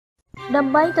ដើ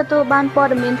ម្បីទទួលបានព័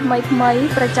ត៌មានថ្មីៗ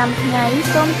ប្រចាំថ្ងៃ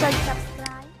សូមចុច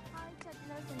Subscribe ហើយចុច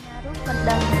លើសញ្ញារូបកណ្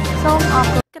ដឹងសូមអរ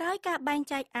គុណក្រោយការបែង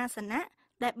ចែកអាសនៈ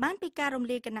ដែលបានពីការរំ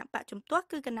លាយគណៈបកជំទាស់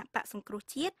គឺគណៈបកសង្គ្រោះ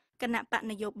ជាតិគណៈបក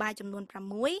នយោបាយចំនួន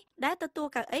6ដែលទទួល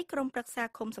កៅអីក្រុមប្រឹក្សា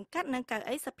ឃុំសង្កាត់និងកៅ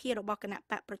អីសភារបស់គណៈ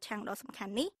បកប្រឆាំងដ៏សំខា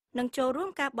ន់នេះនឹងចូលរួម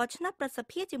ការបោះឆ្នោតប្រសិទ្ធ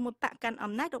ភាពជាមួយបកកាន់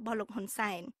អំណាចរបស់លោកហ៊ុន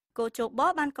សែនកោជប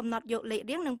បានកំណត់យកលេខ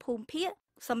រៀងនិងភូមិភាគ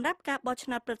សម្រាប់ការបោះឆ្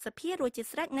នោតប្រសិទ្ធភាពរួចជា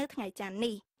ស្រេចនៅថ្ងៃច័ន្ទ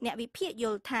នេះអ្នកវិភាគយ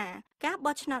ល់ថាការ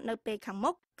បោះឆ្នោតនៅពេលខាង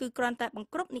មុខគឺគ្រាន់តែបង្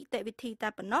ក្រប់នីតិវិធីតែ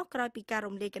ប៉ុណ្ណោះក្រោយពីការ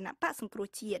រំលាយគណៈបកសង្គ្រោះ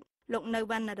ជាតិលោកនៅ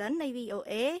វណ្ណរិននៃ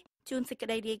VOA ជួនសេចក្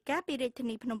តីរាយការណ៍ពីរាជធា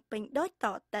នីភ្នំពេញដូចត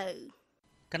ទៅ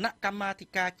គណៈកម្មាធិ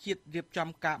ការជាតិរៀបចំ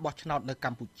ការបោះឆ្នោតនៅក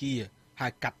ម្ពុជាហៅ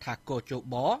កាត់ថាកោជ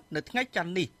បនៅថ្ងៃច័ន្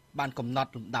ទនេះបានកំណ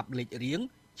ត់លំដាប់លេខរៀង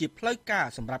ជាផ្លូវការ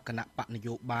សម្រាប់គណៈបកន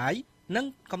យោបាយនិង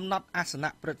កំណត់អាសនៈ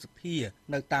ព្រឹទ្ធសភា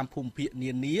នៅតាមភូមិភាគនា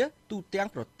នាទូទាំង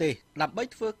ប្រទេសដើម្បី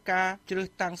ធ្វើការជ្រើស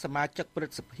តាំងសមាជិកព្រឹ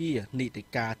ទ្ធសភានីតិ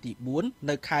កាលទី4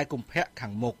នៅខែកុម្ភៈខា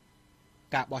ងមុខ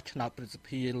ការបោះឆ្នោតព្រឹទ្ធស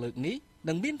ភាលើកនេះ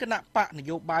នឹងមានគណៈបកន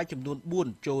យោបាយចំនួន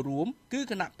4ចូលរួមគឺ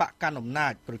គណៈបកកណ្ដាលអំណា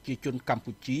ចប្រជាជនកម្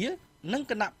ពុជានិង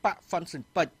គណៈបកហ្វុនស៊ិន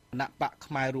ពេជ្រគណៈបក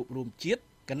ខ្មែររួបរวมជាតិ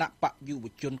គណៈបកយុវ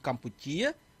ជនកម្ពុជា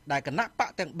ដែលគណៈបក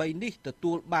ទាំង3នេះទ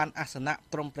ទួលបានអាសនៈ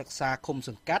ក្រុមប្រឹក្សាឃុំស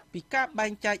ង្កាត់ពីការបែ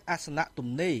ងចែកអាសនៈទំ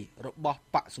នេររបស់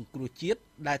បកសង្គ្រោះជាតិ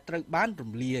ដែលត្រូវបាន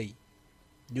រំលាយ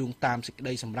យោងតាមសេចក្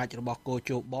តីសម្រេចរបស់កោ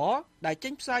ជបដែលចេ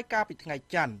ញផ្សាយកាលពីថ្ងៃ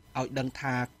ច័ន្ទឲ្យដឹង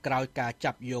ថាក្រោយការ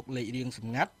ចាប់យកលេខរៀងស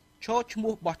ម្ងាត់ឈរឈ្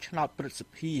មោះបោះឆ្នោតព្រឹទ្ធស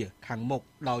ភាខាងមុខ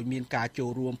ដោយមានការចូល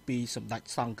រួមពីសម្ដេច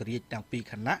សង្ឃរាជទាំងពីរ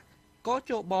គណៈកោ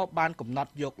ជបបានកំណ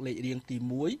ត់យកលេខរៀងទី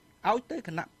1ឲ្យទៅគ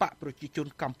ណៈបកប្រជាជន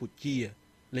កម្ពុជា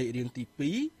លេខរៀងទី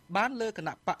2បានលើគ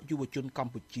ណៈបកយុវជនក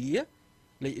ម្ពុជា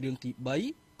លេខរៀងទី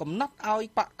3កំណត់ឲ្យ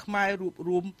បកខ្មែររួបរ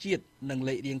วมជាតិនិង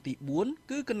លេខរៀងទី4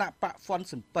គឺគណៈបកហ្វុន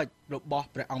ស៊ិនពេជ្ររបស់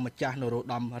ព្រះអង្គម្ចាស់នរោត្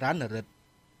តមរណរដ្ឋ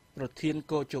ប្រធាន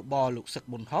កោជបលោកសឹក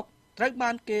ប៊ុនហុកត្រូវ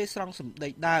បានគេស្រង់សម្ដី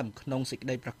ដើមក្នុងសេចក្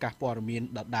តីប្រកាសព័ត៌មាន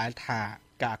ដដែលថា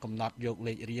ការកំណត់យក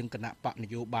លេខរៀងគណៈបកន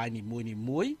យោបាយនី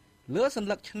មួយៗលើសัญ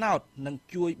ลักษณ์ឆ្នោតនឹង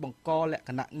ជួយបង្កលក្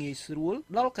ខណៈងាយស្រួល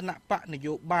ដល់គណៈបកន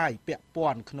យោបាយពាក់ព័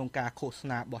ន្ធក្នុងការឃោស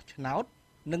នាបោះឆ្នោត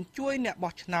និងជួយអ្នក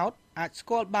បោះឆ្នោតអាចស្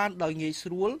គាល់បានដោយងាយស្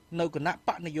រួលនៅគណៈប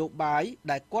កនយោបាយ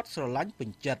ដែលគាត់ស្រឡាញ់ពេញ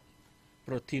ចិត្ត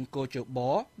ប្រធានកោជប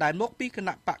ដែលមកពីគ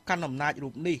ណៈបកកណ្ដាលអំណាចរូ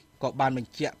បនេះក៏បានប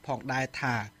ញ្ជាក់ផងដែរ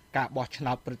ថាការបោះឆ្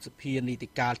នោតព្រឹទ្ធសភានីតិ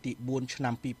កាលទី4ឆ្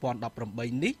នាំ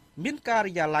2018នេះមានកា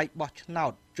រិយាល័យបោះឆ្នោ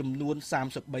តចំនួន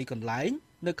33កន្លែង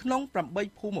នៅក្នុង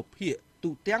8ភូមិភាគទូ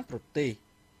ទាំងប្រទេស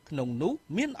ក្នុងនោះ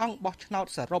មានអង្គបោះឆ្នោត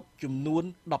សរុបចំនួន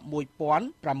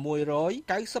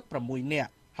 11,696 នា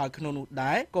ក់ហើយក្នុងនោះ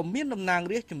ដែរក៏មានតំណាង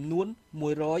រាស្ត្រចំនួន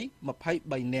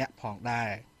123នាក់ផងដែ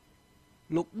រ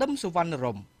លោកដឹមសុវណ្ណរ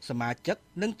មសមាជិក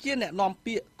និងជាអ្នកនាំ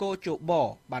ពាក្យកោជប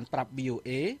បានប្រាប់ VOA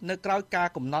នៅក្រៅការ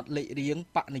កំណត់លេខរៀង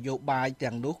បកនយោបាយ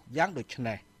ទាំងនោះយ៉ាងដូច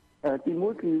នេះទី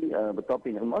1គឺបន្ទាប់ពី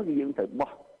នឹងមកគឺយើងត្រូវ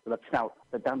បោះលទ្ធឆ្នោត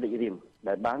ទៅតាមលេខរៀង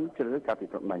ដែលបានជ្រើសរើសកាលពី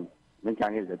ព្រឹកមិញនឹងការ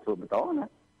ងារទទួលបន្តណា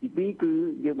ទី2គឺ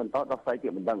យើងបន្តដោះស្រាយពា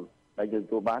ក្យបណ្ដឹងដែលយើងទ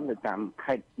ទួលបាននៅតាម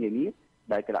ខេត្តនានា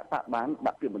ដែលគណៈបកបាន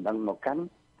ដាក់ពាក្យបណ្ដឹងមកកាន់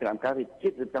គណៈការរាជជា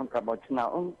តិឬតាមការបោះឆ្នោត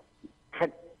ខេ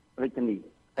ត្តរាជធានី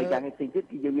ហើយការងារផ្សេងទៀត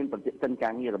គឺយើងមានប្រតិទិនកា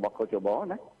រងាររបស់កោជប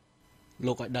ណា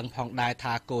លោកឲ្យដឹងផងដែរ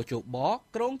ថាកោជប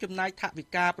ក្រុងចំណាយថវិ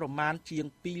កាប្រមាណជាង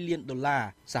$2 លាន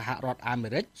សហរដ្ឋអាមេ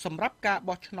រិកសម្រាប់ការ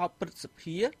បោះឆ្នោតព្រឹទ្ធស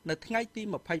ភានៅថ្ងៃទី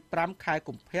25ខែ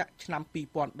កុម្ភៈឆ្នាំ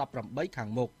2018ខា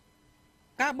ងមុខ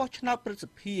ការបោះឆ្នោតព្រឹទ្ធស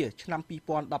ភាឆ្នាំ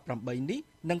2018នេះ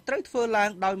នឹងត្រូវធ្វើឡើង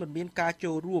ដោយមិនមានការ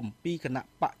ចូលរួមពីគណៈ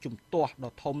បកជំទាស់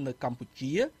ដ៏ធំនៅកម្ពុ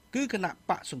ជាគឺគណៈ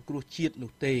បកសង្គ្រោះជាតិ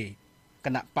នោះទេគ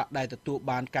ណៈបកដែលទទួល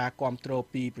បានការគាំទ្រ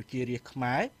ពីប្រជារាស្ត្រខ្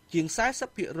មែរជាង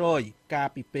 40% កាល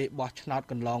ពីពេលបោះឆ្នោត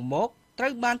កន្លងមកត្រូ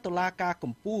វបានតុលាការ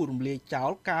កំពូលរំលាយចោ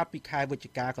លកាលពីខែវិច្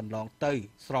ឆិកាកន្លងទៅ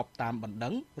ស្របតាមបណ្ដឹ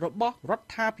ងរបស់រដ្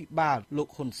ឋាភិបាលលោក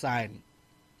ហ៊ុនសែន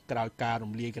ក្រោយការ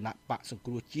រំលាយគណៈបកសង្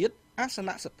គ្រោះជាតិអាស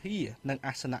នៈសភានិង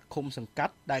អាសនៈឃុំសង្កា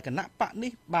ត់ដែលគណៈបក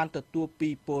នេះបានទទួលពី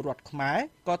ពលរដ្ឋខ្មែរ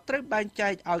ក៏ត្រូវបែងចែ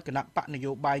កឲ្យគណៈបកន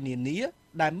យោបាយនានា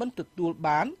ដែលមិនទទួល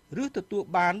បានឬទទួល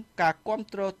បានការគាំ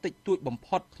ទ្រតិចតួចបំ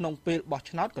ផុតក្នុងពេលបោះ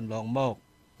ឆ្នោតកន្លងមក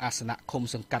អាសនៈឃុំ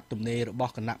សង្កាត់ទំនេររប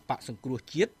ស់គណៈបកសង្គ្រោះ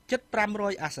ជាតិជិត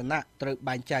500អាសនៈត្រូវ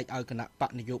បែងចែកឲ្យគណៈប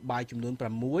កនយោបាយចំនួន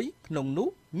6ក្នុងនោះ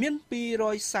មាន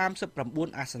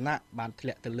239អាសនៈបានធ្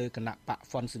លាក់ទៅលើគណៈបក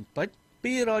ហ្វុនស៊ិនពេជ្រ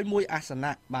201អាស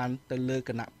នៈបានទៅលើ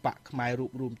គណៈបកខ្មែររួ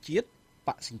បរวมជាតិប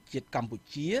កសញ្ជាតិកម្ពុ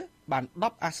ជាបាន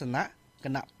10អាសនៈគ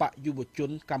ណៈបកយុវជន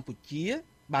កម្ពុជា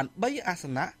បាន3អាស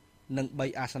នៈនិង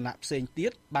3អាសនៈផ្សេងទៀ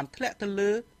តបានធ្លាក់ទៅ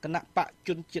លើគណៈបកជ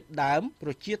នជាតិដើមប្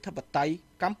រជាធិបតេយ្យ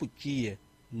កម្ពុជា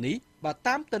នេះបើ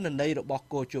តាមទិន្នន័យរបស់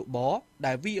កោជប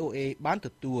ដែល VOA បានទ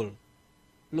ទួល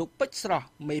លោកពេជ្រស្រស់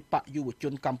មេបកយុវជ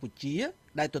នកម្ពុជា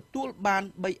ដែលទទួលបាន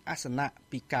3អាសនៈ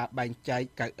ពីការបែងចែក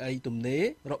កៅអីទំនេរ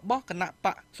របស់គណៈប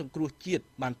កសង្គ្រោះជាតិ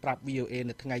បានប្រាប់ VOA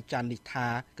នៅថ្ងៃច័ន្ទនេះថា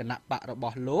គណៈបករប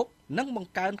ស់លោកនឹងប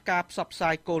ង្កើនការផ្សព្វផ្សា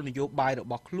យគោលនយោបាយរ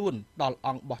បស់ខ្លួនដល់អ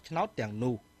ង្គបោះឆ្នោតទាំង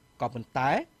នោះក៏ប៉ុន្តែ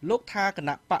លោកថាគ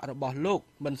ណៈបករបស់លោក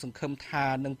មិនសង្ឃឹមថា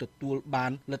នឹងទទួលបា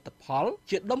នលទ្ធផល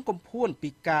ជាដុំកំភួនពី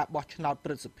ការបោះឆ្នោតព្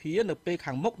រឹទ្ធសភានៅពេល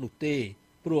ខាងមុខនោះទេ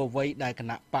ព្រោះអ្វីដែលគ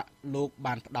ណៈបកលោក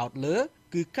បានផ្ដោតលើ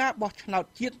គឺការបោះឆ្នោត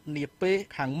ជាតិនាពេល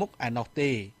ខាងមុខឯណោះ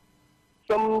ទេ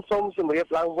សូមជម្រាប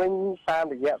ឡើងវិញតាម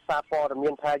រយៈសារព័ត៌មា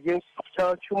នថាយើងចូ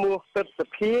លឈ្មោះព្រឹទ្ធស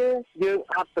ភាយើង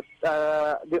អ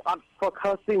ត់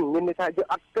focusing មានន័យថាយើង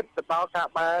អត់គិតទៅដល់ការ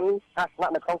បានអាសនៈ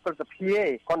នៅក្នុងព្រឹទ្ធសភាទេ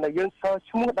គ្រាន់តែយើងចូល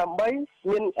ឈ្មោះដើម្បី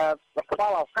មានផ្ដ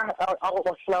ល់ឱកាសឲ្យអង្គ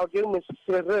បោះឆ្នោតយើងមានសិទ្ធិ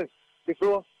ជ្រើសរើសពីព្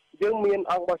រោះយើងមាន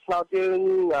អង្គបោះឆ្នោតយើង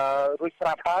រួចស្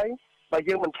រាប់ហើយបើ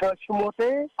យើងមិនចូលឈ្មោះទេ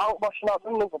អង្គបោះឆ្នោត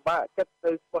នឹងពិបាកគិត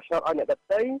ទៅបោះឆ្នោតឲ្យអ្នកដ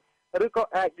ទៃឬក៏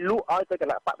អាចលក់ឲ្យទៅគ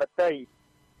ណៈបកដទៃ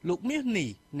លោកមាសនេះ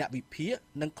អ្នកវិភាគ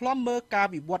នឹងឃ្លាំមើលការ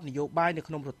វិវត្តនយោបាយនៅ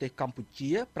ក្នុងប្រទេសកម្ពុ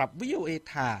ជាប្រាប់ VOA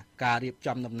ថាការរៀប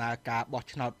ចំដំណើរការបោះ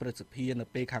ឆ្នោតព្រឹទ្ធសភានៅ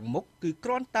ពេលខាងមុខគឺគ្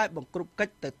រាន់តែបង្ក្រប់កិ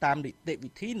ច្ចទៅតាមនីតិ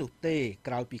វិធីនោះទេ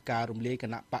ក្រោយពីការរំលាយគ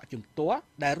ណៈបកជំទាស់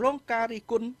ដែលរងការរិះ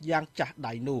គន់យ៉ាងចាស់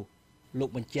ដៃនោះលោក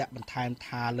បញ្ជាក់បន្ថែម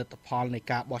ថាលទ្ធផលនៃ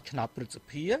ការបោះឆ្នោតព្រឹទ្ធស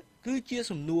ភាគឺជា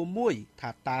សំណួរមួយ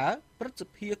ថាតើព្រឹទ្ធស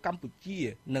ភាកម្ពុជា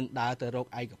នឹងដើរទៅរក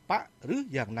ឯកបកឬ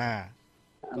យ៉ាងណា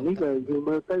នេះគឺយើង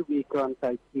មើលទៅវាគ្រាន់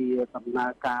តែជាដំណើ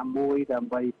រការមួយដើ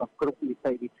ម្បីប្រគ្រប់នី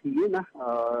តិវិធីណា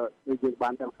ដូចយើងបា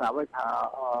នទាំងស្រាប់ហើយថា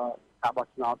ការបោះ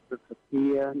ឆ្នោតព្រឹទ្ធសភា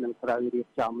នឹងត្រូវរៀប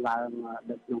ចំឡើង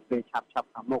នៅក្នុងពេលឆាប់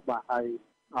ខាងមុខបាទហើយ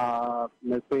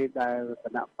នៅពេលដែលគ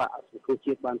ណៈបកសង្គ្រោះ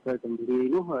ជាតិបានត្រូវទម្លាយ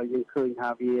នោះយើងឃើញថា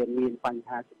វាមានបញ្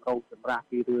ហាចម្រាស់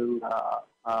ពីរឿង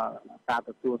ការទ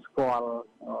ទួលស្គាល់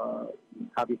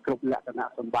ថាវាគ្រប់លក្ខណៈ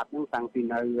សម្បត្តិហ្នឹងតាំងពី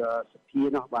នៅសភា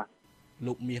នោះបាទ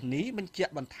លោកមាសនេះបញ្ជា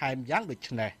ក់បន្ថែមយ៉ាងដូច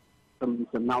នេះ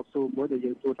ចំណោទសួរមួយដែល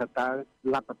យើងសួរថាតើ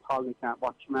លទ្ធផលនៃការ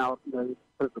បោះឆ្នោតនៅ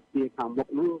ព្រឹទ្ធសភាខាងមុខ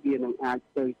នោះវានឹងអាច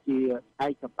ទៅជាឯ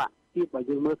កបកទៀតបើ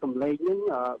យើងមើលសម្លេងហ្នឹង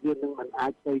វានឹងមិនអា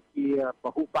ចទៅជាព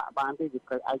ហុបកបានទេវា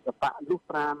ត្រូវឯកបកនោះ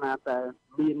ប្រាណាតែ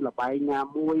មានលបែងណា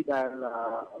មួយដែល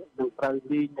នឹងត្រូវ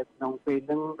លេងនៅក្នុងពេល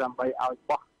ហ្នឹងដើម្បីឲ្យ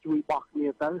ជួយបោះគ្នា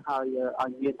ទៅហើយឲ្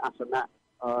យមានអាសនៈ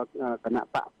គណៈ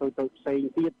បកទៅផ្សេង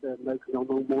ទៀតនៅក្នុង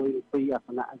នោះមួយពីរអាស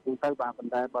នៈអញ្ចឹងទៅបាទប៉ុ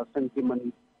ន្តែបើសិនជាមិ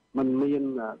នមាន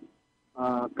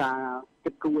ការ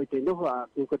គិតគូរអីទេនោះ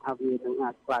គឺគាត់ថាវានឹង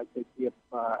អាចខ្លាចទៅជា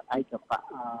ឯកបក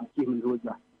ជាមិនរួច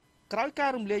បាទក្រោយការ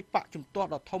រំលាយបកជំទាស់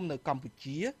ដ៏ធំនៅកម្ពុ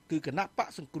ជាគឺគណៈបក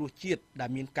សង្គ្រោះជាតិដែល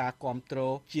មានការគាំទ្រ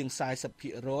ជាង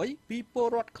 40% ពីពល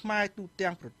រដ្ឋខ្មែរទូ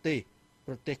ទាំងប្រទេស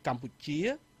កម្ពុជា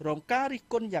រងការរិះ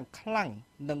គន់យ៉ាងខ្លាំង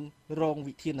និងរង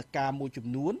វិធានការមួយចំ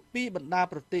នួនពីបណ្ដា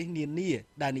ប្រទេសនានា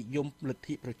ដែលនិយមលទ្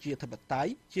ធិប្រជាធិបតេយ្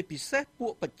យជាពិសេសពួ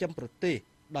កបស្ចិមប្រទេស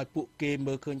ដោយពួកគេ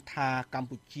មើលឃើញថាកម្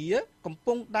ពុជាកំ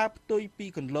ពុងដើរផ្ទុយពី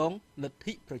គន្លងលទ្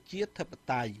ធិប្រជាធិប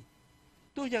តេយ្យ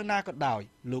ទោះយ៉ាងណាក៏ដោយ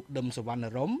លោកដឹមសវណ្ណ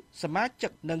រមសមាជិ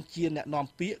កនិងជាអ្នកនាំ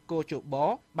ពាក្យកោជប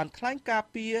បានថ្លែងការ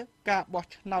ពីការបោះ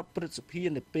ឆ្នោតព្រឹទ្ធសភា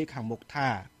នៅពេលខាងមុខថា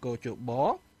កោជប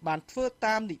បានធ្វើ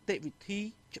តាមនីតិវិធី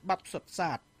ច្បាប់សុទ្ធ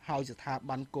សាធហើយស្ថា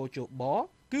ប័នកោជប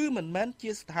គឺមិនមែនជា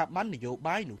ស្ថាប័ននយោ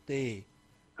បាយនោះទេ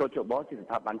កោជបជាស្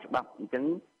ថាប័នច្បាប់អញ្ចឹង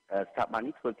ស្ថាប័ន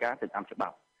នេះធ្វើការទៅតាមច្បា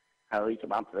ប់ហើយច្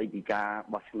បាប់ស្តីពីការ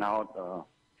បោះឆ្នោត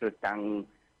ជ្រើសតាំង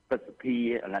ព្រឹទ្ធសភា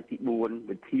អាណត្តិទី4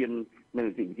វិធាននិង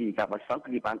នីតិវិធីការបោះឆ្នោត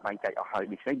គឺបានបែងចែកអស់ហើយ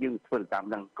ដូច្នេះយើងធ្វើតាម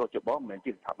នឹងកោជបមិនមែន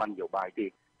ជាស្ថាប័ននយោបាយទេ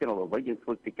ចឹងអ្វីយើងធ្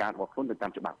វើកិច្ចការរបស់ខ្លួនទៅតា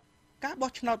មច្បាប់ការ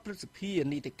បោះឆ្នោតព្រឹទ្ធសភា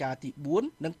នីតិកាលទី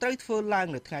4នឹងត្រូវធ្វើឡើង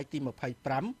នៅថ្ងៃទី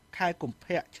25ខែកុម្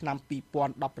ភៈឆ្នាំ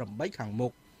2018ខាងមុ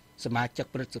ខសមាជិក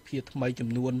ព្រឹទ្ធសភាថ្មីចំ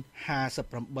នួន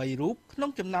58រូបក្នុង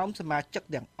ចំណោមសមាជិក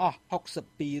ទាំងអស់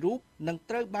62រូបនឹង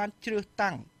ត្រូវបានជ្រើស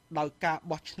តាំងដោយការ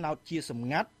បោះឆ្នោតជាសម្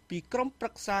ងាត់ពីក្រុមប្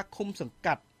រឹក្សាឃុំសង្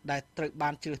កាត់ដែលត្រូវបា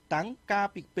នជ្រើសតាំងកាល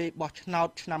ពីពេលបោះឆ្នោត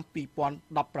ឆ្នាំ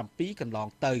2017កន្លង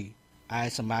ទៅឯ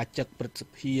សមាជិកព្រឹទ្ធស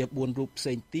ភា4រូបផ្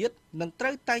សេងទៀតនឹងត្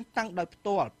រូវតែងតាំងដោយផ្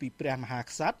ទាល់ពីព្រះមហា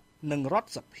ក្សត្រនិងរដ្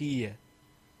ឋសភា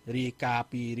រាយការណ៍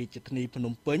ពីរាជធានីភ្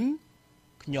នំពេញ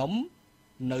ខ្ញុំ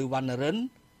នៅវណ្ណរិន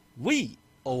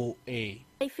VOA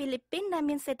ហ្វីលីពីនដែល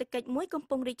មានសេដ្ឋកិច្ចមួយកំ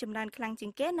ពុងរីកចម្រើនខ្លាំងជា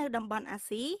ងគេនៅតំបន់អា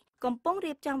ស៊ីកំពុង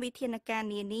រៀបចំវិធានការ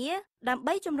នានាដើម្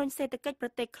បីជំរុញសេដ្ឋកិច្ចប្រ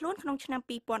ទេសខ្លួនក្នុងឆ្នាំ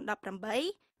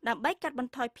2018ដើម្បីកាត់ប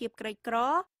ន្ថយភាពក្រីក្រ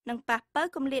និងប៉ះប៉ូវ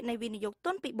គម្លាតនៃវិនិយោគ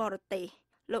ទុនពីបរទេស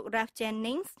លោក Ralph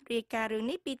Jennings រាយការណ៍រឿង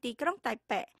នេះពីទីក្រុងតៃ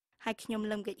ប៉េហើយខ្ញុំ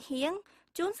លឹមកិច្ចហៀង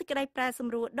ជួនសេចក្តីប្រែស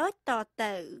ម្រួលដូចត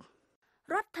ទៅ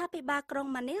រដ្ឋាភិបាលក្រុង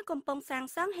ម៉ានីលកំពុងសាង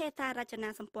សង់ហេដ្ឋារចនា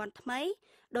សម្ព័ន្ធថ្មី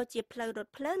ដូចជាផ្លូវរថ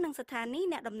ភ្លើងនិងស្ថានីយ៍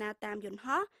អ្នកដំណើរតាមយន្ត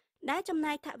ហោះដែលចំ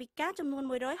ណាយថវិកាចំនួន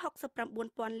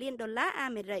$169,000,000,000អា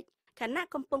មេរិក ខណៈ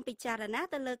កំពុងពិចារណា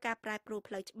ទៅលើការប្រែប្រួល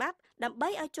ផ្លូវច្បាប់ដើម្បី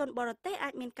ឲ្យជនបរទេសអា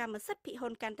ចមានកម្មសិទ្ធិភិហ៊ុ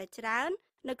នកាន់តែច្រើន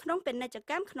នៅក្នុងពាណិជ្ជ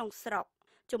កម្មក្នុងស្រុក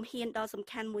ជំហានដ៏សំ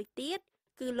ខាន់មួយទៀត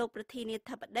គឺលោកប្រធានា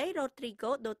ធិបតី Rodrigo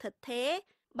Duterte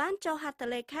បានចុះហត្ថ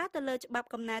លេខាទៅលើច្បាប់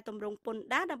កំណែទម្រង់ពន្ធ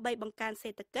ដារដើម្បីបង្កើនសេ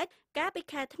ដ្ឋកិច្ចកាលពី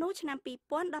ខែធ្នូឆ្នាំ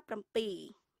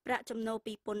2017ប្រាក់ចំណូល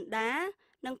ពីពន្ធដារ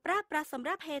នឹងប្រើប្រាស់សម្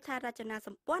រាប់ហេដ្ឋារចនាស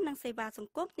ម្ព័ន្ធនិងសេវាស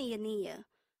ង្គមនានា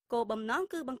គោលបំណង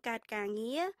គឺបង្កើតការ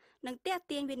ងារនិងទាក់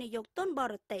ទាញវិនិយោគទុនប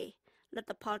រទេសលទ្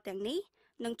ធផលទាំងនេះ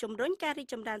នឹងជំរុញការរីក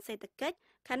ចម្រើនសេដ្ឋកិច្ច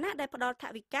ខណៈដែលផ្ដល់ថ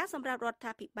វិកាសម្រាប់រដ្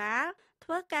ឋាភិបាលធ្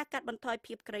វើការកាត់បន្ថយ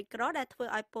ភាពក្រីក្រដែលធ្វើ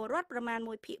ឲ្យពលរដ្ឋប្រមាណ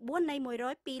 1/4 នៃ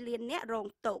102លាននាក់រង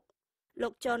ទុក្ខលោ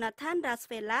ក Jonathan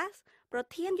Rasvelas ប្រ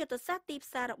ធានយុទ្ធសាស្ត្រទីផ្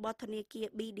សាររបស់ធនាគារ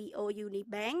BDO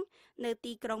Unibank នៅ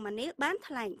ទីក្រុងម៉ានីលបាន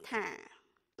ថ្លែងថា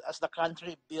As the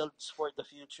country builds for the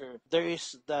future, there is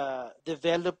the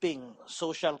developing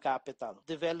social capital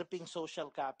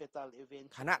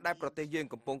eventually. ខណៈដែលប្រទេសយើង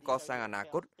កំពុងកសាងអនា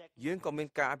គតយើងក៏មាន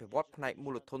ការអភិវឌ្ឍផ្នែកមូ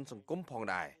លធនសង្គមផង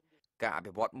ដែរការអ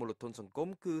ភិវឌ្ឍមូលធនសង្គម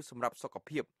គឺសម្រាប់សុខ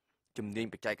ភាពជំនាញ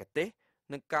បច្ចេកទេស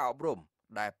និងការអប់រំ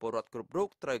ដែលពលរដ្ឋគ្រប់រូប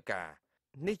ត្រូវការ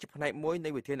នេះជាផ្នែកមួយនៃ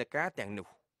វិធានការទាំងនោះ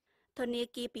ធនា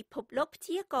គារពិភពលោកព្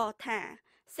យាករណ៍ថា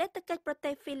សេដ្ឋកិច្ចប្រទេ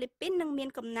សហ្វីលីពីននឹងមាន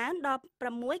កំណើនដល់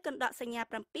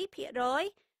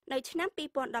 6.7% នៅឆ្នាំ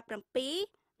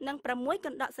2017និង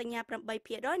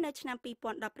 6.8% នៅឆ្នាំ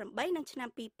2018និងឆ្នាំ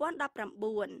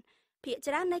2019ភាគ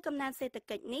ច្រើននៃកំណើនសេដ្ឋ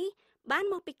កិច្ចនេះបាន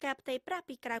មកពីការផ្ទេរប្រាក់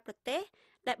ពីក្រៅប្រទេស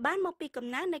ដែលបានមកពីកំ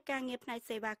ណើននៃការងារផ្នែក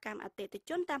សេវាកម្មអតិថិ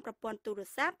ជនតាមប្រព័ន្ធទូរ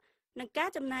ស័ព្ទនិងការ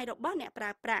ចំណាយរបស់អ្នកប្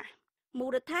រើប្រាស់មូល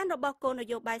ដ្ឋានរបស់គោលន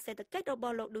យោបាយសេដ្ឋកិច្ចរប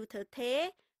ស់លោក Duterte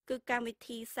គឺកម្មវិ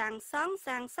ធីសាងសង់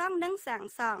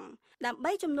ដើម្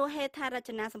បីជំនួសហេដ្ឋារច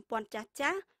នាសម្ព័ន្ធចា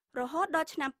ស់ៗរហូតដល់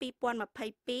ឆ្នាំ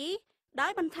2022ដោ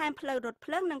យបន្ថែមផ្លូវរថ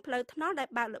ភ្លើងនិងផ្លូវថ្នល់ដែល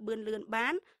បើកល្បឿនលឿនបា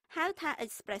នហៅថា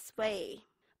Expressway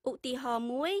ឧទាហរណ៍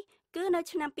មួយគឺនៅ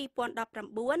ឆ្នាំ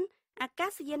2019អាកា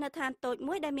សយានដ្ឋានតូច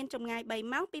មួយដែលមានចម្ងាយ3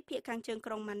ម៉ោងពីភាគខាងជើង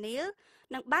ក្រុងម៉ានីល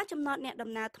នឹងបើកចំណតអ្នក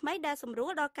ដំណើរថ្មីដែលសម្រួ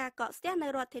លដល់ការកកស្ទះនៅ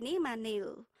រដ្ឋធានីម៉ានីល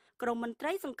ក្រមមន្ត្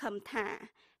រីសង្ឃឹមថា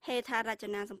ហេដ្ឋារច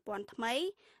នាសម្ព័ន្ធថ្មី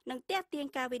នឹងទាក់ទាញ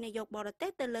ការវិនិយោគបរទេស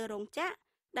ទៅលើរោងចក្រ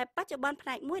ដែលបច្ចុប្បន្នផ្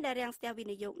នែកមួយដែលរាំងស្ទះវិ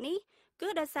និយោគនេះគឺ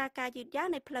ដោយសារការយឺតយ៉ាវ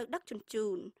នៃផ្លូវដឹកជញ្ជូ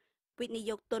នវិនិ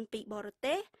យោគទុនពីបរ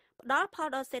ទេសផ្ដល់ផល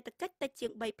ដល់សេដ្ឋកិច្ចតិចជា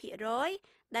ង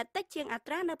 3% ដែលតិចជាងអ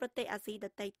ត្រានៅប្រទេសអាស៊ីដ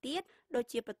ទៃទៀតដូច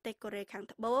ជាប្រទេសកូរ៉េខាង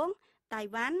ត្បូងតៃ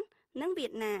វ៉ាន់និងវៀ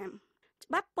តណាម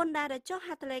ច្បាប់ពន្ធដារដែលចុះហ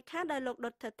ត្ថលេខាដោយលោក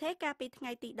Duterte កាលពីថ្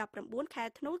ងៃទី19ខែ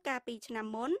ធ្នូកាលពីឆ្នាំ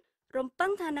មុនរំពឹ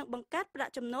ងថានឹងបង្កើតប្រា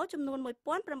ក់ចំណូលចំនួន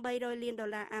 $1,800 លាន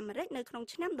អាមេរិកនៅក្នុង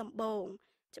ឆ្នាំដំបូង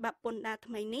ច្បាប់ពន្ធដារ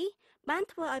ថ្មីនេះបាន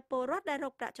ធ្វើឲ្យពលរដ្ឋដែលរ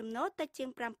កប្រាក់ចំណូលតិចជាង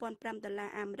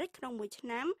 $5,500 អាមេរិកក្នុងមួយឆ្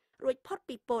នាំរួចផុត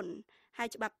ពីពន្ធហើយ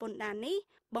ច្បាប់ពន្ធដារនេះ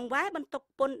បង្វែរបន្ទុក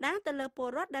ពន្ធដារទៅលើពល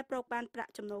រដ្ឋដែលរកបានប្រា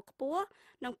ក់ចំណូលខ្ពស់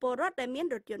និងពលរដ្ឋដែលមាន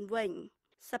រថយន្តវិញ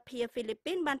សភាហ្វីលី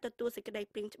ពីនបានទទួលសេចក្តី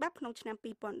ព្រាងច្បាប់ក្នុងឆ្នាំ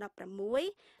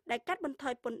2016ដែលកាត់បន្ថ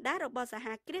យពន្ធដាររបស់សហ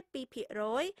គ្រាស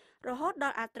 2% រហូតដ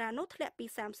ល់អត្រានោះធ្លាក់ពី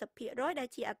 30% ដែល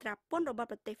ជាអត្រាពន្ធរបស់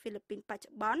ប្រទេសហ្វីលីពីនបច្ចុ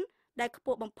ប្បន្នដែលខ្ព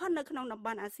ស់បំផុតនៅក្នុងតំប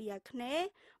ន់អាស៊ីអាគ្នេយ៍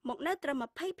មកនៅត្រឹម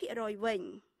 20% វិញ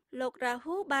លោក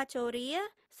Rahul Bajoria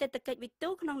សេដ្ឋកិច្ចវិទូ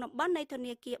ក្នុងតំបន់នៃធ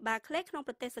នាគារ Barclays ក្នុង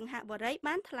ប្រទេសសិង្ហបុរី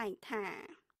បានថ្លែងថា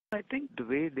I think the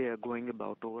way they are going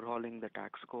about overhauling the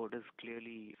tax code is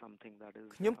clearly something that is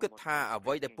ខ្ញុំគិតថាអ្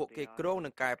វីដែលពួកគេគ្រោងនឹ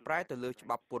ងកែប្រែទៅលើច្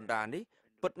បាប់ពន្ធដារនេះ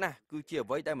ពិតណាស់គឺជាអ្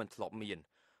វីដែលមិនធ្លាប់មាន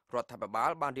រដ្ឋាភិបា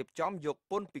លបានរៀបចំយក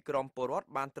ពន្ធពីក្រមពលរដ្ឋ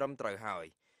បានត្រឹមត្រូវហើយ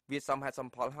វាសមហេតុសម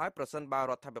ផលហើយប្រសិនបើ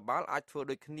រដ្ឋាភិបាលអាចធ្វើ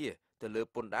ដូចគ្នាទៅលើ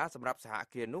ពន្ធដារសម្រាប់សហ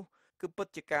គ្រាសនោះគឺពិត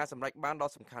ជាការសម្រេចបានដ៏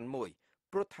សំខាន់មួយ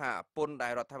ព្រោះថាពន្ធដែ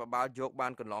លរដ្ឋាភិបាលយកបា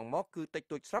នកន្លងមកគឺតិច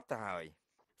តួចស្រាប់ទៅហើយ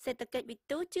សេដ្ឋកិច្ចវិ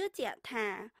ទូជឿជាក់ថា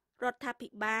រដ្ឋាភិ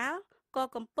បាលក៏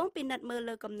កំពុងពិនិត្យមើល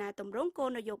លើកំណែទម្រង់គោល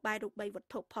នយោបាយរូបិយវត្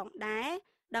ថុផងដែរ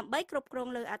ដើម្បីគ្រប់គ្រង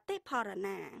លើអតិផរ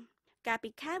ណាកាលពី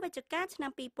ខែវិច្ឆិកាឆ្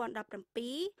នាំ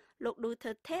2017លោក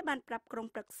Duterte បានប្រាប់ក្រុម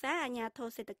ប្រឹក្សាអាជ្ញាធរ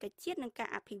សេដ្ឋកិច្ចជាតិនិងការ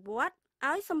អភិវឌ្ឍ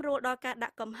ឲ្យសម្រួលដល់ការដា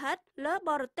ក់កំហិតលើ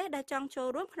បរទេសដែលចង់ចូល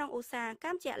រួមក្នុងឧស្សាហក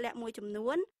ម្មជាក់លាក់មួយចំនួ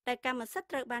នដែលកម្មសិទ្ធិ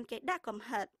ត្រូវបានគេដាក់កំ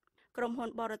ហិតក្រុមហ៊ុន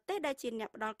បរទេសដែលជាអ្នក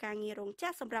ផ្ដល់ការងាររោងចក្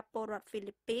រសម្រាប់ពលរដ្ឋហ្វី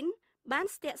លីពីនបាន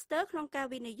ស្ទាក់ស្ទើរក្នុងការ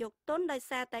វិនិយោគទុនដោយ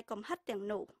សារតែកំហិតទាំង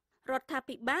នោះរដ្ឋា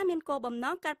ភិបាលមានគោលបំណ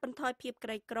ងកាត់បន្ថយភាពក្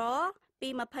រីក្រពី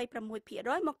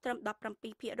 26% មកត្រឹម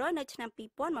 17% នៅឆ្នាំ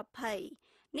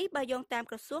2020នេះបើយោងតាម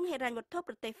ក្រសួងហិរញ្ញវត្ថុ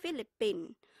ប្រទេសហ្វីលីពីន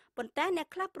ប៉ុន្តែអ្នក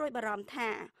ខ្លះព្រួយបារម្ភថា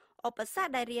ឧបសគ្គ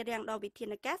ដែលរារាំងដល់វិធា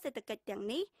នការសេដ្ឋកិច្ចទាំង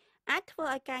នេះអាចធ្វើ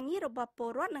ឲ្យការងាររបស់ពល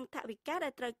រដ្ឋនិងថវិកាដែ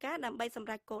លត្រូវការដើម្បីសម្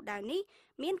រេចគោលដៅនេះ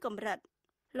មានកម្រិត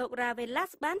លោក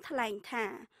Ravelas បានថ្លែងថា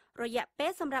រយៈពេ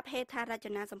លសម្រាប់ហេដ្ឋារច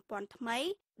នាសម្ព័ន្ធថ្មី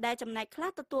ដែលចំណែកខ្លះ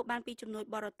ទទួលបានពីជំនួយ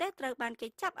បរទេសត្រូវបានគេ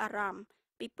ចាប់អារម្មណ៍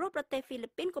ពីព្រោះប្រទេសហ្វីលី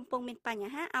ពីនកំពុងមានប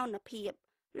ញ្ហាអោនភាព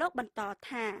លោកបន្ត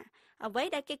ថាអ្វី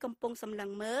ដែលគេកំពុងសម្លឹង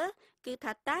មើលគឺ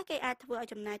ថាតើគេអាចធ្វើឲ្យ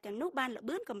ចំណាយទាំងនោះបានល្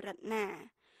បឿនកម្រិតណា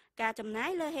ការចំណាយ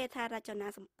លើហេដ្ឋារចនា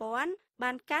សម្ព័ន្ធ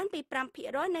បានកើនពី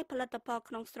 5% នៃផលិតផល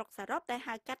ក្នុងស្រុកសរុបដែល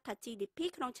ហៅកាត់ថា GDP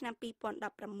ក្នុងឆ្នាំ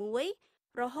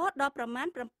 2016 រហូតដល់ប្រមាណ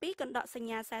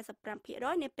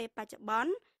 7.45% នាពេលបច្ចុប្បន្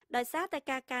នដោយសារតែ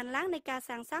ការកើនឡើងនៃការ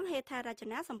សាងសង់ហេដ្ឋារច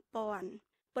នាសម្ព័ន្ធ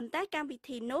ប៉ុន្តែកម្មវិ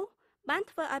ធីនោះបាន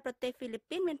ធ្វើឲ្យប្រទេសហ្វីលី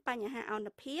ពីនមានបញ្ហាអ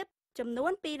នុភាពចំនួ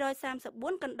ន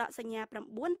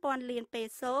 234.9,000 លានពេ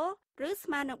សូឬស្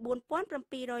មើនឹង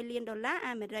 4,700 លានដុល្លារ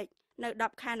អាមេរិកនៅ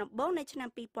10ខែដំបូងនៃឆ្នាំ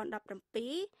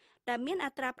 2017 ដែលមានអ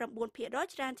ត្រា 9%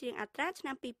 ច្រើនជាងអត្រាឆ្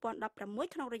នាំ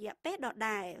 2016 ក្នុងរយៈពេលដ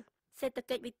ដែលសេដ្ឋ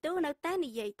កិច្ចវិទូនៅតែ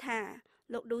និយាយថា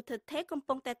លោកឌូធឺថេកំ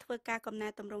ពុងតែធ្វើការកំណែ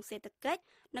តម្រង់សេដ្ឋកិច្ច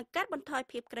និងកាត់បន្ថយ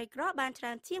ភាពក្រីក្របានច្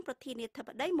រើនជាងប្រធានាធិប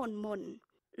តីមុន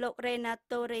លោក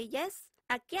Renato Reyes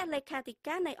អគ្គលេខាធិ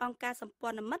ការនៃអង្គការសម្ព័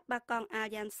ន្ធមិត្តបាកងអាល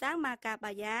យ៉ាន់សាងម៉ាកា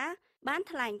បាយ៉ាបាន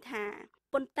ថ្លែងថា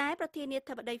ប៉ុន្តែប្រធានា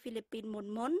ធិបតីហ្វីលីពីន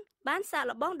មុនបានសាក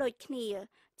ល្បងដូចគ្នា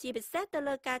ជាពិសេសទៅ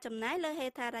លើការចំណាយលើហេ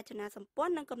ដ្ឋារចនាសម្ព័ន្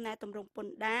ធនិងកំណែតម្រង់ព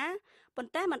ន្ធដារប៉ុ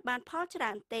ន្តែมันបានផលច្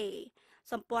រើនទេ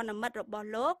សម្ព័ន្ធមិត្តរបស់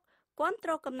លោកគាំទ្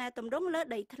រកំណែតម្រង់លើ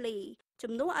ដីធ្លី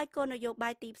ជំនួសឲ្យគោលនយោបា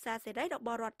យទីផ្សារសេរីរប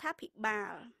ស់រដ្ឋាភិបា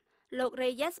លលោក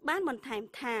Reyes បានបន្ថែម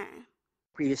ថា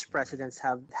Previous presidents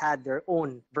have had their own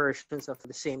versions of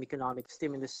the same economic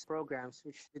stimulus programs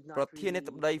which did not ប្រធានា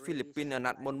ធិបតីហ្វីលីពីនអាណ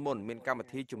ត្តិមុនមានកម្មវិ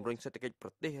ធីជំរុញសេដ្ឋកិច្ចប្រ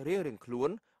ទេសរៀងៗខ្លួន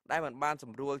ដែលមិនបានស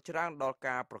ម្រួលច្រើនដល់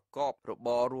ការប្រកបរប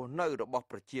ររស់នៅរបស់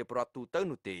ប្រជាពលរដ្ឋទូទៅ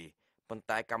នោះទេប៉ុន្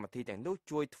តែកម្មវិធីទាំងនោះ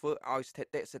ជួយធ្វើឲ្យស្ថិ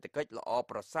តិសេដ្ឋកិច្ចល្អ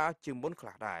ប្រសើរជាងមុនខ្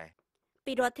លះដែរ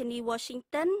ពីរដ្ឋធានី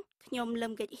Washington ខ្ញុំលឹ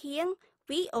មកិច្ចហៀង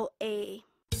VOA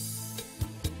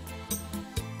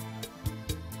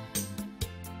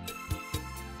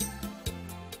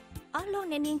អស់លោក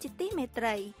អ្នកនាងជាទីមេត្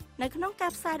រីនៅក្នុងកា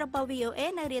រផ្សាយរបស់ VOA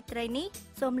នៅរាត្រីនេះ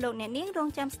សូមលោកអ្នកនាងរង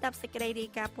ចាំស្ដាប់សេចក្តីរាយ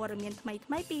ការណ៍ព័ត៌មានថ្មី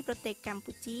ៗពីប្រទេសកម្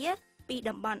ពុជាពី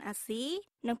តំបន់អាស៊ី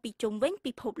និងពីជុំវិញ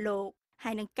ពិភពលោក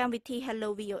ហើយនឹងកម្មវិធី Hello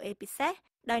VOA ពិសេស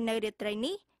ដោយនៅរាត្រី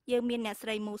នេះយើងមានអ្នកស្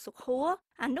រីមូសុខួរ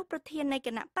អនុប្រធាននៃគ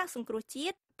ណៈបកសង្គ្រោះជា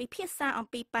តិពិភាក្សាអំ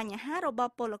ពីបញ្ហារប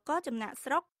ស់ពលករចំណាក់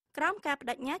ស្រុកក្រោមការប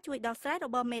ដិញ្ញាជួយដោះស្រាយរ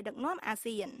បស់មេដឹកនាំអា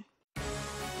ស៊ាន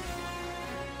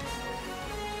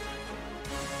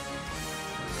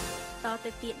ត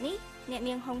ទៅទៀតនេះអ្នក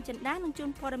នាងហុងចិន្តានឹងជួន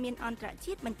ព័ត៌មានអន្តរ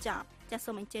ជាតិបញ្ចប់ចាស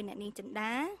សូមអញ្ជើញអ្នកនាងចិន្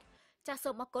តាចាសសូ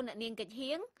មអរគុណអ្នកនាងកិច្ច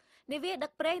ហៀងនាវាដឹ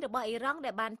កប្រេងរបស់អ៊ីរ៉ង់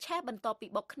ដែលបានឆេះបន្ទាប់ពី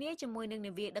បុកគ្នាជាមួយនឹង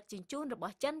នាវាដឹកជញ្ជូនរប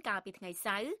ស់ចិនកាលពីថ្ងៃ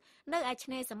សៅរ៍នៅឯឆ្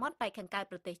នេរសមុទ្រប៉ែកខាងកើត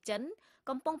ប្រទេសចិន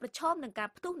កំពុងប្រឈមនឹងការ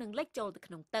ផ្ទុះនិងលិចចូលទៅ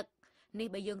ក្នុងទឹកនេះ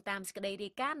បើយោងតាមសេចក្តីរា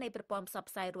យការណ៍នៃប្រព័ន្ធផ្សព្វ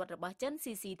ផ្សាយរដ្ឋរបស់ចិន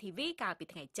CCTV កាលពី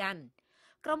ថ្ងៃច័ន្ទ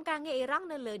ក្រុមការងារអ៊ីរ៉ង់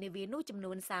នៅលើនាវានោះចំ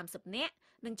នួន30នាក់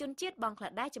និងជនជាតិបង់ក្លា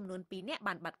ដេសចំនួន2នាក់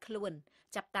បានបាត់ខ្លួន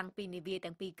ចាប់តាំងពីនាវា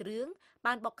ទាំងពីរគ្រឿង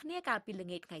បានបុកគ្នាកាលពីល្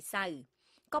ងាចថ្ងៃសៅរ៍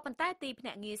ក៏ប៉ុន្តែទីភ្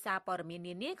នាក់ងារសារព័ត៌មាន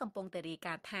នានាកំពុងតែរាយ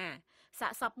ការណ៍ថាសា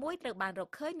កសពមួយត្រូវបានរក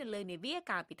ឃើញនៅលើនាវា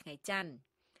កាលពីថ្ងៃច័ន្ទ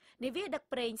នាវាដឹក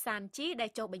ប្រេងសានជីដែល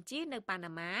ចុះបញ្ជីនៅប៉ា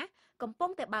ណាម៉ាកំពុង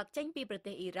តែបើកចេញពីប្រ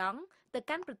ទេសអ៊ីរ៉ង់ទៅ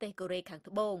កាន់ប្រទេសកូរ៉េខាង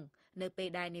ត្បូងនៅពេល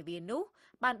ដែលនាវានោះ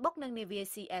បានបុកនឹងនាវា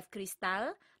CF Crystal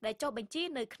ដែលចុះបញ្ជី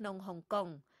នៅក្នុងហុងកុង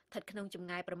ស្ថិតក្នុងចម្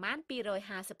ងាយប្រមាណ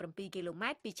257គីឡូម៉ែ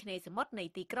ត្រពីឆ្នេរសមុទ្រនៃ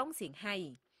ទីក្រុងសៀងហៃ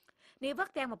នាវិក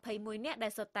ទាំង21នាក់ដែ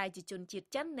លសុទ្ធតែជាជនជាតិ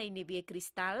ចិននៃនាវា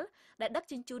Crystal ដែលដឹក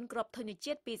ជញ្ជូនគ្រាប់ធញ្ញ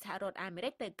ជាតិពីសហរដ្ឋអាមេរិ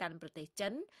កទៅកាន់ប្រទេសចិ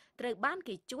នត្រូវបាន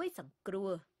គេជួយសង្គ្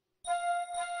រោះ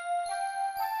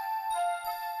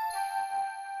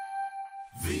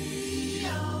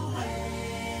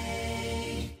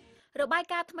របាយ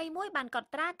ការណ៍ថ្មីមួយបានកត់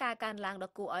ត្រាការកើនឡើង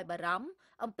ដ៏គួរឲ្យបារម្ភ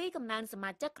អំពីកំណើនសមា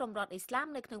ជិកក្រុមរដ្ឋអ៊ីស្លាម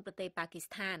នៅក្នុងប្រទេសប៉ាគី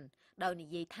ស្ថានដោយនិ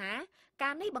យាយថាកា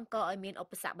រនេះបង្កឲ្យមានឧ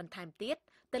បសគ្គបន្ថែមទៀត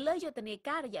ទៅលើយុទ្ធនា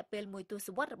ការរយៈពេល1ទស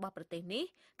វត្សរ៍របស់ប្រទេសនេះ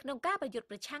ក្នុងការប្រយុទ្ធ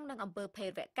ប្រឆាំងនឹងអំពើភេរ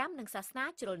វកម្មនិងសាសនា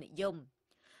ជ្រុលនិយម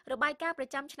របាយការណ៍ប្រ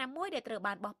ចាំឆ្នាំមួយដែលត្រូវ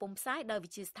បានបោះពុម្ពផ្សាយដោយវិ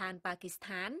ទ្យាស្ថានប៉ាគីស្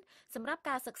ថានសម្រាប់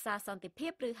ការសិក្សាសន្តិភា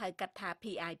ពឬហៅកាត់ថា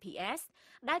PIPS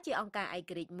ដែលជាអង្គការឯ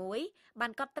ករាជ្យមួយបា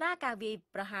នកត់ត្រាការវាយ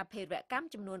ប្រហារភេរវកម្ម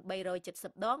ចំនួន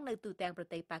370ដងនៅទូទាំងប្រ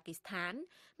ទេសប៉ាគីស្ថាន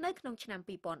នៅក្នុងឆ្នាំ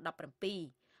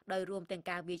2017ដោយរួមទាំង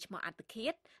ការវាយឆ្មោះអត្តឃា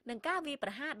តនិងការវាយប្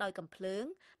រហារដោយកាំភ្លើង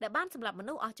ដែលបានសម្លាប់ម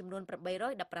នុស្សអស់ចំនួន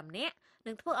815នាក់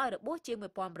និងធ្វើឲ្យរបួសជាង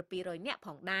1700នាក់ផ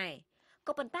ងដែរ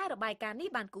ក៏ប៉ុន្តែរបាយការណ៍នេះ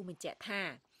បានគូសបញ្ជាក់ថា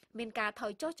មានការថ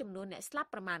យចុះចំនួនអ្នកស្លាប់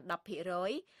ប្រមាណ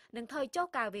 10% និងថយចុះ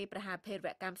ការវាយប្រហារភេរវ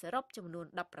កម្មសរុបចំនួន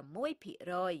 16%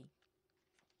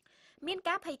 មាន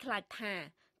ការភ័យខ្លាចថា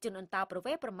ជនអន្តោប្រ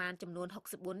វេសន៍ប្រមាណចំនួន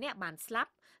64នាក់បានស្លា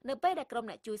ប់នៅពេលដែលក្រុម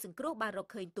អ្នកជួយសង្គ្រោះបានរក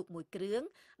ឃើញទូកមួយគ្រឿង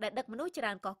ដែលដឹកមនុស្សច្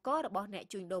រើនកកករបស់អ្នក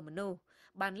ជួញដូរមនុស្ស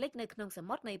បានលិចនៅក្នុងស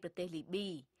មុទ្រនៃប្រទេសលីប៊ី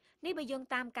នេះបើយោង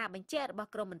តាមការបញ្ជាក់របស់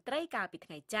ក្រមមន្ត្រីកាលពី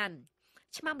ថ្ងៃច័ន្ទ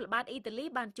ឆ្មាំល្បាតអ៊ីតាលី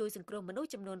បានជួយសង្គ្រោះមនុស្ស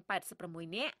ចំនួន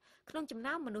86នាក់ក្នុងចំ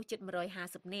ណោមមនុស្សជិត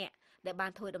150នាក់ដែលបា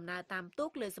នធ្វើដំណើរតាមទូ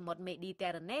កលើសមុទ្រមេឌីទែ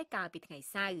រ៉ាណេកាលពីថ្ងៃ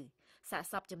សៅរ៍សាក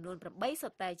សពចំនួន8សុ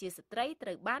ទ្ធតែជាស្ត្រីត្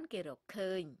រូវបានគេរក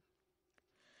ឃើញ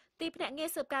ទីភ្នាក់ងារ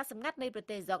ស៊ើបការសម្ងាត់នៃប្រ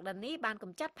ទេសហ្សកដានីបានក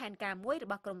ម្ចាត់ផែនការមួយរ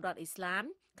បស់ក្រុមរដ្ឋអ៊ីស្លាម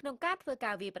ក្នុងការធ្វើ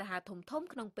ការវាយប្រហារធំៗ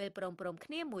ក្នុងពេលព្រម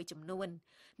គ្នាមួយចំនួន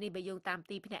នេះបើយោងតាម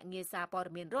ទីភ្នាក់ងារសារព័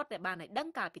ត៌មានរដ្ឋដែលបានឲ្យដឹង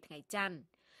កាលពីថ្ងៃច័ន្ទ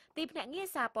ទីភ្នាក់ងារ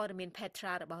សារព័ត៌មាន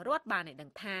Petra របស់រដ្ឋបានឲ្យដឹ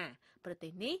ងថាប្រទេ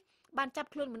សនេះបានចាប់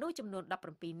ខ្លួនមនុស្សចំនួន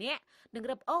17នាក់និង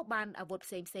រឹបអូសបានអាវុធ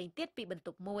ផ្សេងៗទៀតពីបន្ទ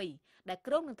ប់មួយដែល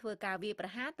ក្រុងនឹងធ្វើការវាយប្រ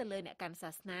ហារទៅលើអ្នកកាន់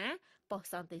សាសនាប៉ុស្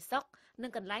តិ៍សន្តិសុខនិ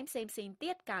ងកន្លែងផ្សេងៗ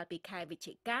ទៀតកាលពីខែវិច្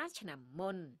ឆិកាឆ្នាំ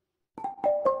មុន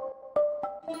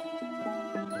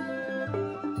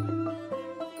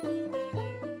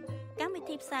កម្មវិ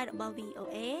ធីផ្សាយរបស់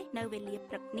VOA នៅវេលា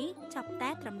ព្រឹកនេះចាប់តែ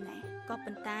ត្រឹមនេះក៏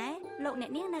ប៉ុន្តែលោកអ្នក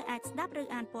នាងនៅអាចស្ដាប់ឬ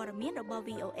អានព័ត៌មានរបស់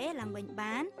VOA ឡើងវិញ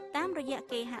បានតាមរយៈ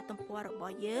គេហទំព័ររប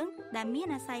ស់យើងដែលមាន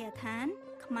អាស័យដ្ឋាន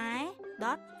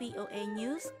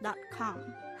khmer.voanews.com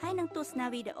ហើយនឹងទស្សនា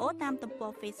វីដេអូតាមទំព័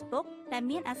រ Facebook ដែល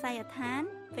មានអាស័យដ្ឋាន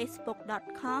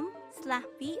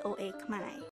facebook.com/voa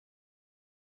khmer